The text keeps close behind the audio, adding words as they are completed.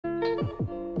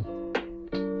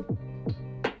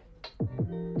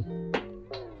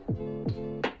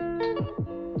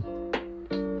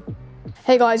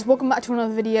Hey guys, welcome back to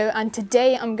another video, and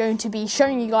today I'm going to be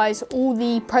showing you guys all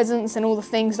the presents and all the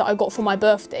things that I got for my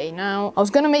birthday. Now, I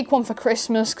was going to make one for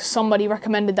Christmas because somebody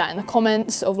recommended that in the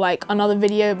comments of like another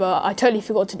video, but I totally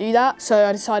forgot to do that, so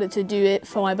I decided to do it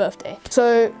for my birthday.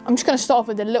 So I'm just going to start off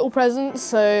with the little presents.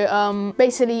 So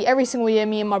basically every single year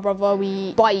me and my brother,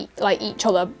 we buy like each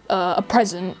other a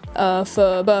present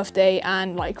for birthday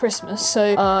and like Christmas.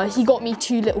 So he got me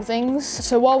two little things.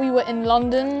 So while we were in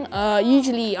London,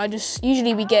 usually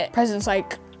we get presents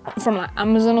like from like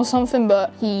Amazon or something,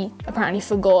 but he apparently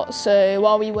forgot. So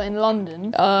while we were in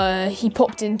London, he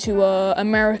popped into a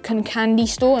American candy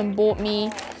store and bought me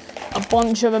a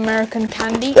bunch of American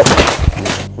candy.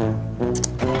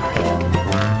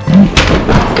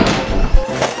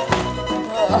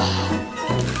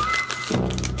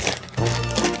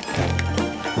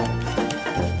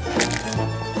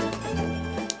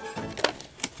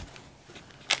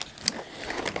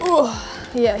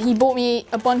 Yeah, he bought me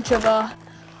a bunch of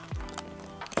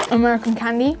American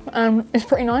candy, and it's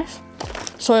pretty nice.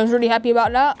 So I was really happy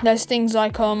about that. There's things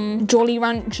like Jolly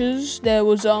Ranchers, there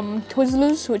was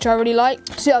Twizzlers, which I really like.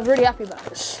 So yeah, I was really happy about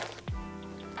this.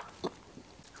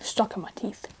 Stuck in my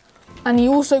teeth. And he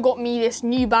also got me this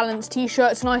New Balance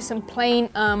t-shirt. It's nice and plain.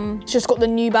 It's just got the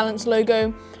New Balance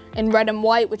logo in red and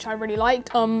white, which I really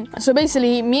liked. So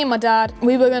basically, me and my dad,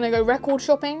 we were gonna go record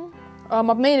shopping.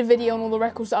 I've made a video on all the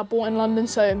records that I bought in London,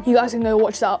 so you guys can go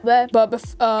watch that up there. But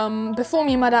before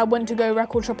me and my dad went to go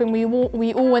record shopping, we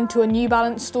all went to a New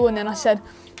Balance store, and then I said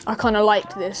I kind of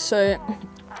liked this. So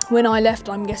when I left,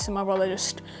 I'm guessing my brother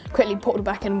just quickly popped it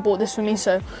back in and bought this for me.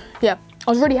 So yeah, I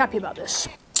was really happy about this.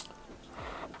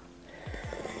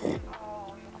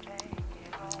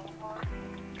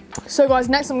 So guys,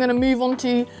 next I'm gonna move on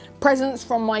to presents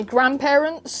from my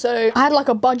grandparents. So I had like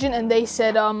a budget, and they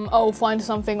said, oh, find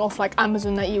something off like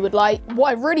Amazon that you would like. What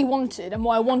I really wanted, and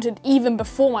what I wanted even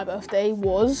before my birthday,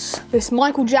 was this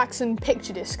Michael Jackson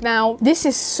picture disc. Now, this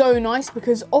is so nice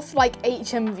because off like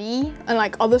HMV and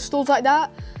like other stores like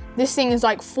that, this thing is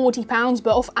like £40,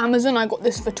 but off Amazon I got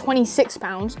this for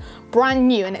 £26, brand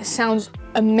new, and it sounds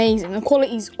amazing. The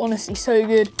quality is honestly so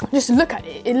good. Just look at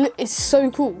it, it's so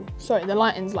cool. Sorry, the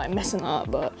lighting's like messing up,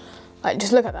 but like,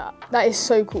 just look at that. That is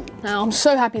so cool. Now, I'm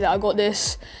so happy that I got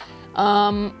this.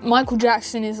 Michael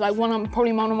Jackson is like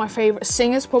probably one of my favorite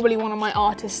singers, probably one of my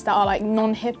artists that are like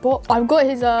non-hip hop. I've got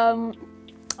his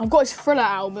Thriller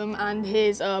album and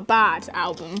his Bad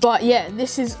album. But yeah,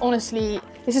 this is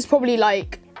probably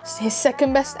like his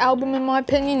second best album in my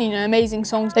opinion. You know, amazing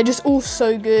songs. They're just all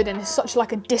so good, and it's such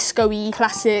like a disco-y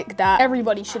classic that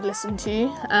everybody should listen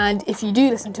to. And if you do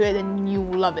listen to it, then you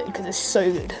will love it because it's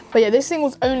so good. But yeah, this thing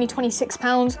was only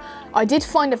 £26. I did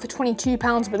find it for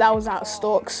 £22, but that was out of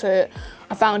stock, so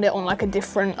I found it on like a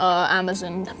different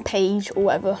Amazon page or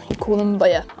whatever you call them.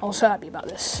 But yeah, I was so happy about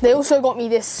this. They also got me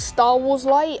this Star Wars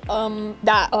light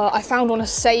that I found on a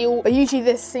sale. Usually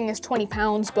this thing is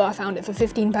 £20, but I found it for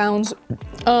 £15.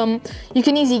 You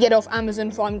can easily get it off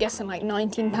Amazon for, I'm guessing, like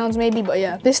 £19 maybe. But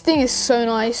yeah, this thing is so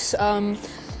nice.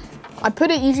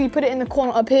 I usually put it in the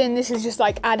corner up here, and this is just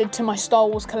like added to my Star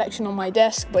Wars collection on my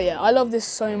desk. But yeah, I love this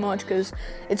so much because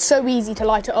it's so easy to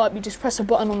light it up. You just press a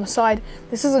button on the side.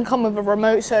 This doesn't come with a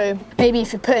remote, so maybe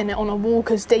if you're putting it on a wall,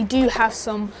 because they do have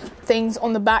some things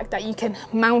on the back that you can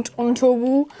mount onto a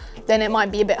wall, then it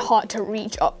might be a bit hard to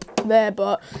reach up there.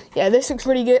 But yeah, this looks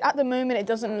really good. At the moment, it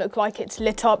doesn't look like it's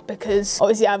lit up because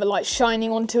obviously I have a light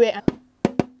shining onto it.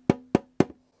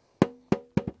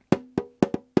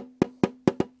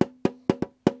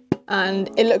 And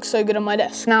it looks so good on my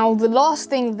desk. Now, the last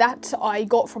thing that I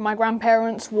got from my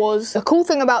grandparents was, the cool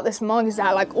thing about this mug is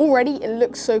that like already it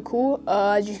looks so cool.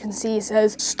 As you can see, it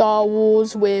says Star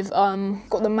Wars with,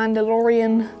 got the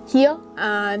Mandalorian here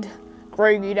and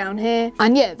Grogu down here.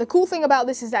 And yeah, the cool thing about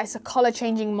this is that it's a color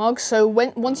changing mug. So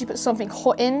once you put something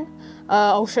hot in,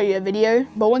 I'll show you a video,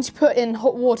 but once you put in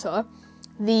hot water,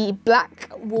 the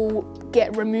black will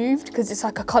get removed because it's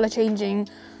like a color changing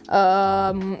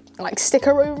like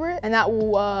sticker over it, and that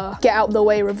will get out the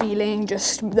way, revealing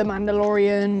just the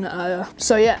Mandalorian.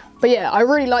 So yeah, but yeah, I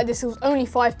really like this. It was only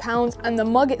 £5, and the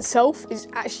mug itself is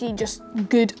actually just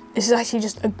good. This is actually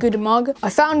just a good mug. I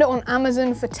found it on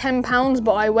Amazon for £10,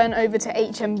 but I went over to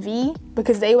HMV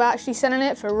because they were actually selling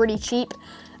it for really cheap.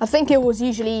 I think it was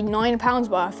usually £9,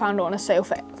 but I found it on a sale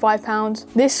for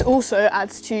 £5. This also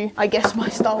adds to, I guess, my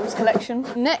Star Wars collection.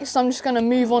 Next, I'm just gonna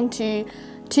move on to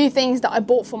two things that I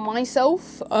bought for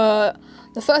myself.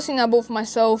 The first thing I bought for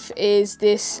myself is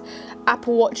this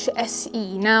Apple Watch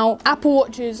SE. Now, Apple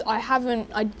Watches,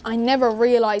 I never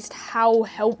realized how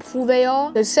helpful they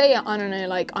are. They say, I don't know,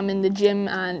 like I'm in the gym,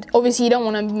 and obviously you don't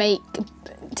want to make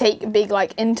take big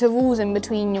like intervals in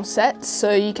between your sets,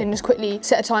 so you can just quickly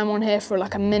set a time on here for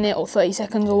like a minute or 30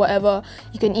 seconds or whatever.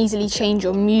 You can easily change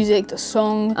your music, the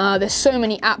song. There's so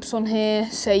many apps on here.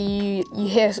 Say you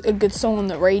hear a good song on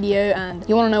the radio and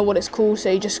you want to know what it's called, so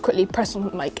you just quickly press on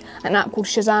like an app called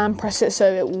Shazam, press it,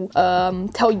 so it will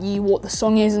tell you what the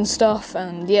song is and stuff.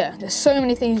 And yeah, there's so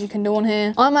many things you can do on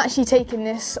here. I'm actually taking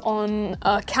this on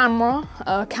a camera,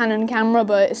 a Canon camera,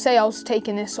 but say I was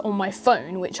taking this on my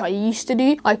phone, which I used to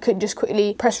do, I could just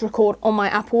quickly press record on my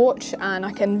Apple Watch and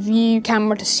I can view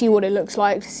camera to see what it looks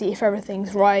like, to see if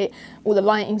everything's right, all the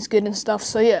lighting's good and stuff.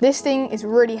 So yeah, this thing is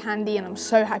really handy and I'm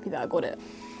so happy that I got it.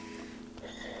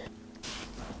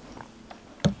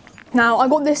 Now, I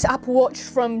got this Apple Watch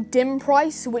from Dim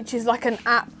Price, which is like an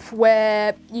app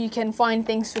where you can find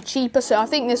things for cheaper. So I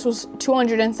think this was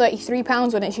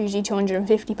 £233 when it's usually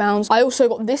 £250. I also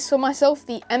got this for myself,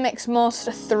 the MX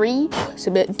Master 3. It's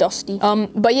a bit dusty.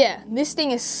 But yeah, this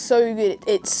thing is so good.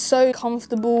 It's so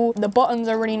comfortable. The buttons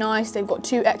are really nice. They've got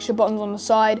 2 extra buttons on the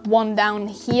side, one down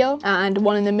here and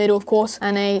one in the middle, of course,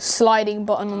 and a sliding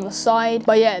button on the side.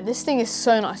 But yeah, this thing is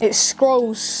so nice. It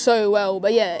scrolls so well.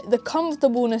 But yeah, the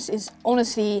comfortableness is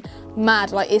honestly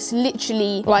mad. Like, it's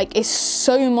literally like, it's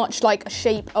so much like a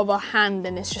shape of a hand,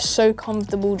 and it's just so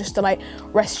comfortable just to like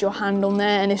rest your hand on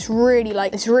there. And it's really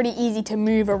like, it's really easy to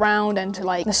move around and to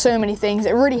like, there's so many things.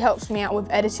 It really helps me out with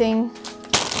editing.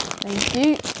 Thank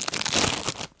you.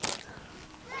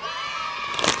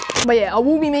 But yeah, I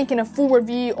will be making a full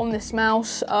review on this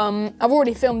mouse. I've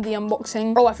already filmed the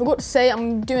unboxing. Oh, I forgot to say,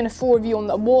 I'm doing a full review on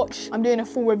the watch. I'm doing a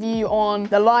full review on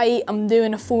the light. I'm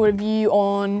doing a full review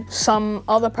on some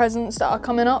other presents that are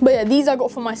coming up. But yeah, these I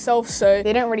got for myself, so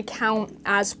they don't really count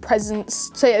as presents.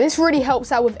 So yeah, this really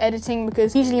helps out with editing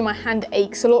because usually my hand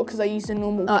aches a lot because I use the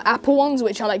normal Apple ones,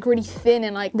 which are like really thin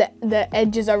and like the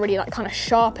edges are really like kind of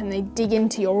sharp and they dig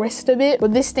into your wrist a bit.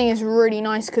 But this thing is really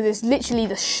nice because it's literally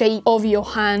the shape of your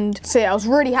hand. So yeah, I was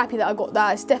really happy that I got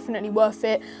that. It's definitely worth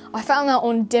it. I found that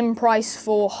on Dim Price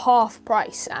for half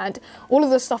price, and all of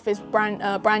the stuff is brand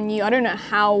new. I don't know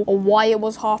how or why it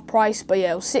was half price, but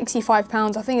yeah, it was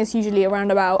 £65. I think it's usually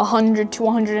around about 100 to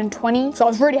 120. So I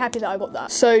was really happy that I got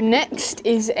that. So next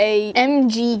is a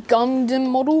MG Gundam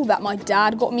model that my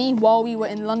dad got me while we were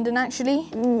in London, actually.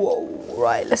 Whoa,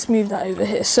 right, let's move that over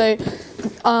here. So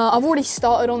I've already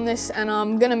started on this and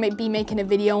I'm gonna be making a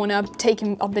video, and I've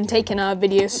been taking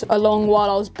videos along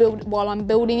while I'm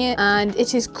building it, and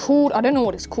it is called, I don't know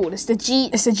what it's called. It's the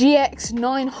GX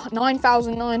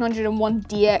 9901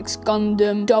 DX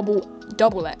Gundam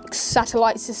Double X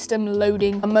satellite system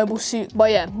loading a mobile suit.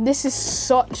 But yeah, this is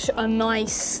such a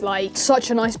nice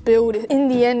build. In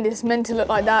the end, it's meant to look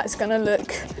like that. It's gonna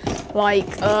look like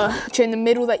in the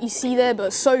middle that you see there,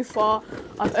 but so far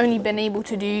I've only been able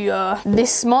to do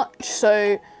this much.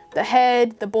 So the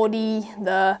head, the body,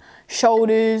 the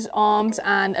shoulders, arms,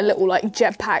 and a little like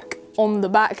jetpack on the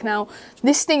back. Now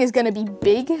this thing is going to be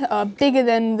big, bigger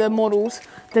than the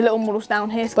little models down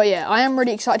here. But yeah, I am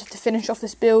really excited to finish off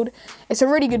this build. It's a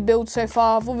really good build so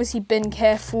far. I've obviously been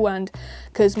careful, and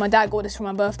because my dad got this for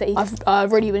my birthday,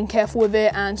 I've really been careful with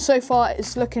it, and so far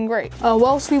it's looking great.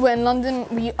 Whilst we were in London,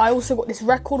 I also got this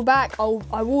record back.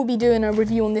 I will be doing a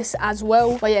review on this as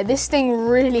well. But yeah, this thing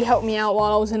really helped me out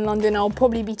while I was in London. I'll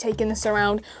probably be taking this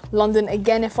around London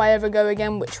again if I ever go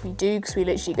again, which we do, because we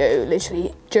literally go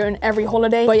during every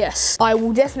holiday. But yes, I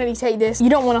will definitely take this. You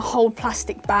don't want to hold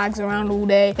plastic bags around all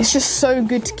day. It's just so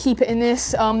good to keep it in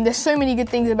this. There's so many good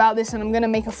things about this, and I'm going to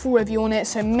make a full review on it,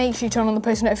 so make sure you turn on the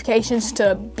post notifications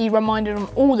to be reminded on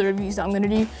all the reviews that I'm going to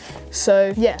do.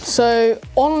 So yeah, so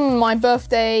on my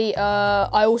birthday,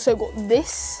 I also got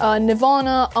this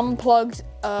Nirvana Unplugged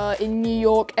in New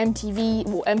York,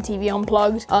 MTV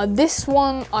Unplugged. This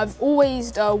one, I've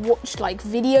always watched like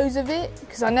videos of it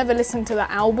because I never listened to the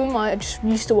album. I just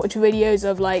used to watch videos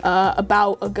of like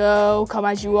About a Girl, Come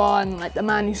As You Are, and like The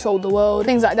Man Who Sold the World,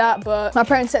 things like that. But my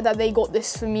parents said that they got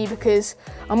this for me because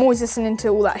I'm always listening to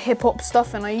all that hip hop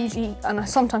stuff, and I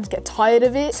sometimes get tired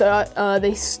of it. So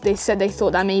they said they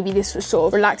thought that maybe this was sort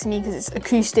of relaxing me because it's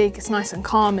acoustic, it's nice and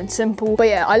calm and simple. But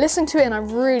yeah, I listened to it and I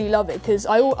really love it because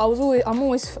I'm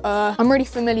really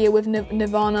familiar with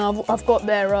Nirvana. I've got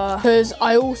their, because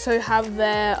I also have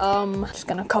their, just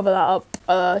gonna cover that up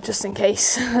just in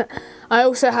case. I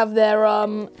also have their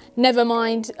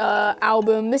Nevermind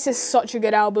album. This is such a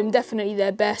good album, definitely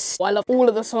their best. I love all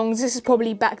of the songs. This is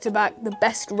probably back to back the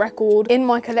best record in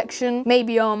my collection.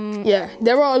 Maybe yeah,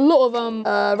 there are a lot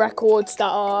of records that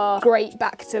are great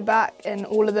back to back, and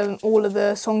all of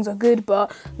the songs are good,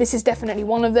 but this is definitely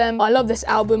one of them. I love this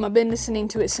album. I've been listening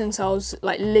to it since I was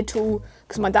like little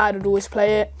because my dad would always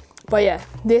play it. But yeah,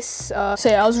 this, so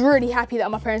yeah, I was really happy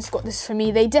that my parents got this for me.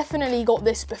 They definitely got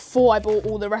this before I bought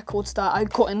all the records that I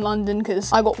got in London,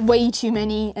 because I got way too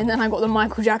many, and then I got the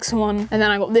Michael Jackson one, and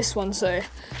then I got this one. So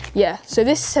yeah, so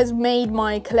this has made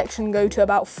my collection go to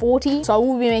about 40. So I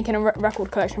will be making a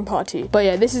record collection part 2. But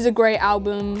yeah, this is a great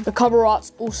album. The cover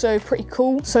art's also pretty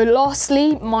cool. So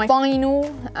lastly, my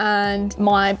final and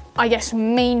my, I guess,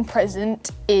 main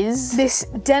present is this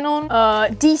Denon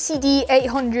DCD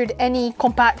 800 NE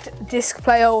compact disc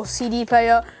player or CD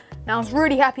player. Now I was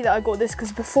really happy that I got this,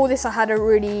 because before this I had a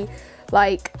really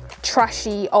like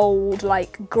trashy old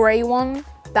like grey one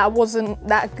that wasn't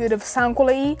that good of sound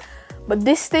quality. But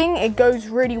this thing, it goes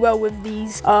really well with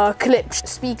these Klipsch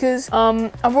speakers.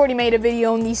 I've already made a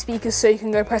video on these speakers, so you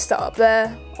can go press that up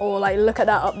there, or like look at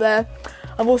that up there.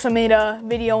 I've also made a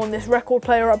video on this record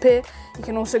player up here. You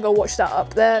can also go watch that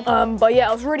up there. But yeah,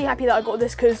 I was really happy that I got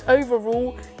this, because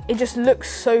overall it just looks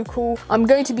so cool. I'm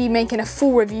going to be making a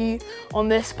full review on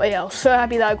this, but yeah, I was so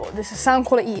happy that I got this. The sound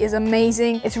quality is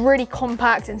amazing. It's really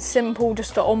compact and simple,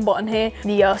 just the on button here,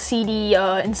 the CD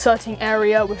inserting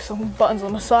area with some buttons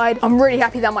on the side. I'm really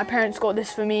happy that my parents got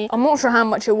this for me. I'm not sure how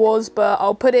much it was, but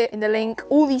I'll put it in the link.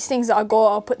 All these things that I got,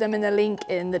 I'll put them in the link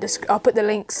in the I'll put the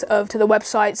links to the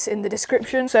websites in the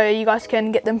description, so you guys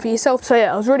can get them for yourself. So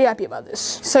yeah, I was really happy about this.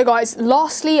 So guys,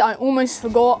 lastly, I almost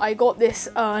forgot, I got this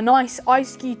nice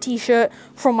Ice Cube t-shirt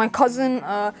from my cousin.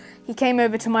 He came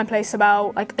over to my place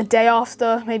about like a day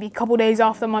after, maybe a couple days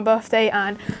after my birthday,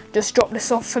 and just dropped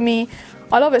this off for me.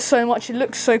 I love it so much. It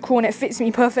looks so cool and it fits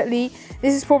me perfectly.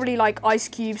 This is probably like Ice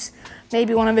Cube's,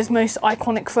 maybe one of his most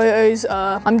iconic photos.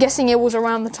 I'm guessing it was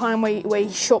around the time where he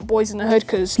shot Boys in the Hood,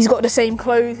 because he's got the same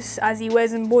clothes as he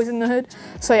wears in Boys in the Hood.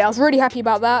 So yeah, I was really happy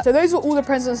about that. So those were all the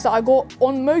presents that I got.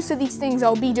 On most of these things,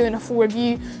 I'll be doing a full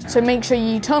review. So make sure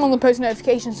you turn on the post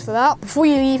notifications for that. Before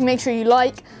you leave, make sure you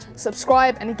like,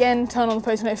 subscribe, and again, turn on the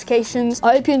post notifications.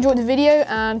 I hope you enjoyed the video,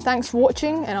 and thanks for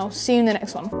watching, and I'll see you in the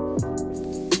next one.